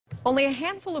Only a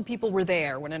handful of people were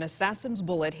there when an assassin's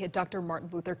bullet hit Dr. Martin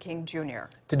Luther King Jr.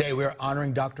 Today, we are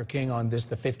honoring Dr. King on the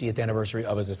 50th anniversary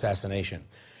of his assassination.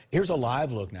 Here's a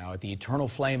live look now at the Eternal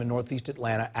Flame in Northeast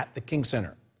Atlanta at the King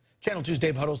Center. Channel 2's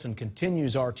Dave Huddleston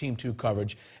continues our Team 2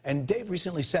 coverage, and Dave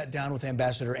recently sat down with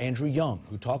Ambassador Andrew Young,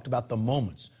 who talked about the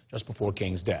moments just before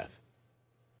King's death.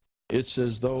 It's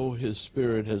as though his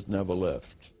spirit has never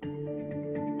left.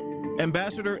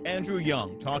 Ambassador Andrew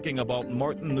Young talking about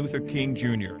Martin Luther King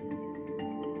Jr.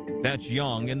 That's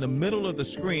Young in the middle of the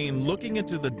screen looking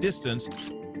into the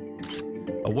distance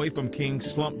away from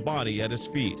King's slumped body at his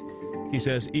feet. He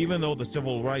says even though the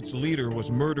civil rights leader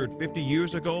was murdered 50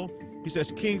 years ago, he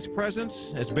says King's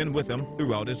presence has been with him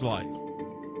throughout his life.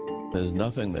 There's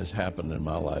nothing that's happened in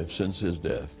my life since his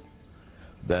death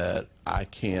that I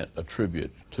can't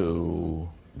attribute to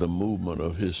the movement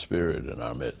of his spirit in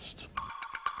our midst.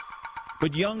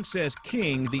 But Young says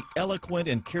King, the eloquent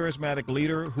and charismatic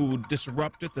leader who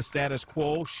disrupted the status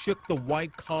quo, shook the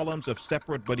white columns of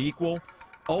separate but equal,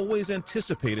 always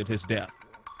anticipated his death.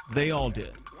 They all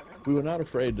did. We were not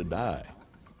afraid to die,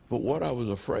 but what I was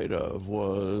afraid of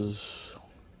was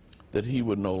that he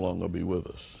would no longer be with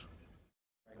us.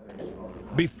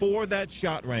 Before that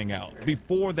shot rang out,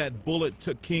 before that bullet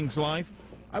took King's life,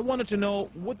 I wanted to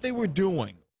know what they were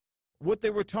doing, what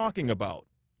they were talking about.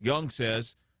 Young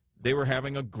says they were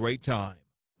having a great time.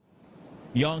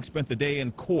 Young spent the day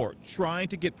in court trying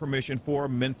to get permission for a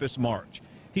Memphis march.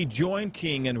 He joined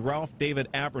King and Ralph David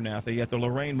Abernathy at the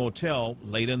Lorraine Motel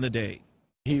late in the day.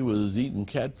 He was eating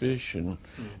catfish and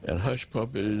hush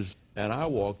puppies, and I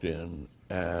walked in,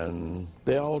 and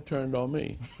they all turned on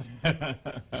me.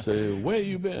 Say, where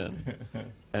you been?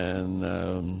 And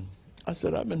I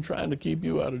said, I've been trying to keep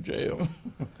you out of jail.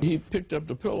 He picked up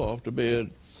the pillow off the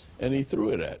bed, and he threw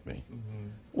it at me.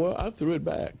 Well, I threw it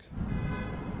back.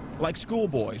 Like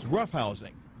schoolboys,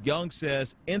 roughhousing. Young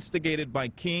says, instigated by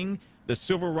King, the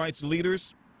civil rights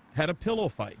leaders had a pillow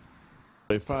fight.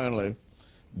 They finally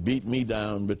beat me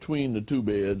down between the two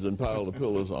beds and piled the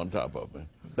pillows on top of me.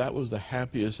 That was the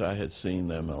happiest I had seen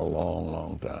them in a long,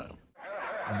 long time.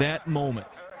 That moment,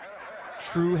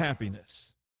 true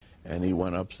happiness. And he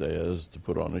went upstairs to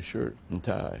put on his shirt and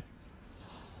tie.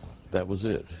 That was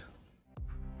it.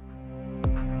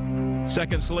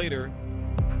 Seconds later,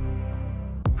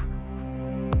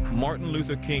 Martin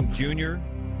Luther King Jr.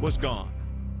 was gone.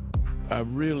 I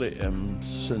really am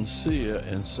sincere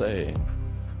in saying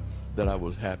that I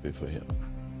was happy for him.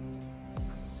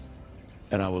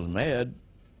 And I was mad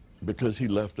because he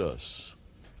left us.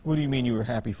 What do you mean you were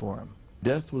happy for him?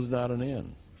 Death was not an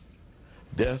end.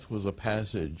 Death was a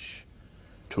passage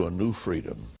to a new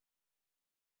freedom.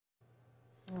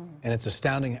 And it's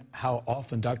astounding how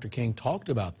often Dr. King talked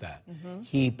about that.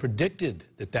 He predicted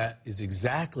that that is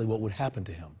exactly what would happen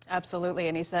to him. Absolutely,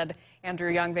 and he said,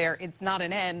 Andrew Young there, it's not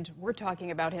an end. We're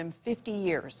talking about him 50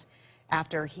 years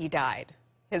after he died.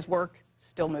 His work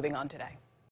still moving on today.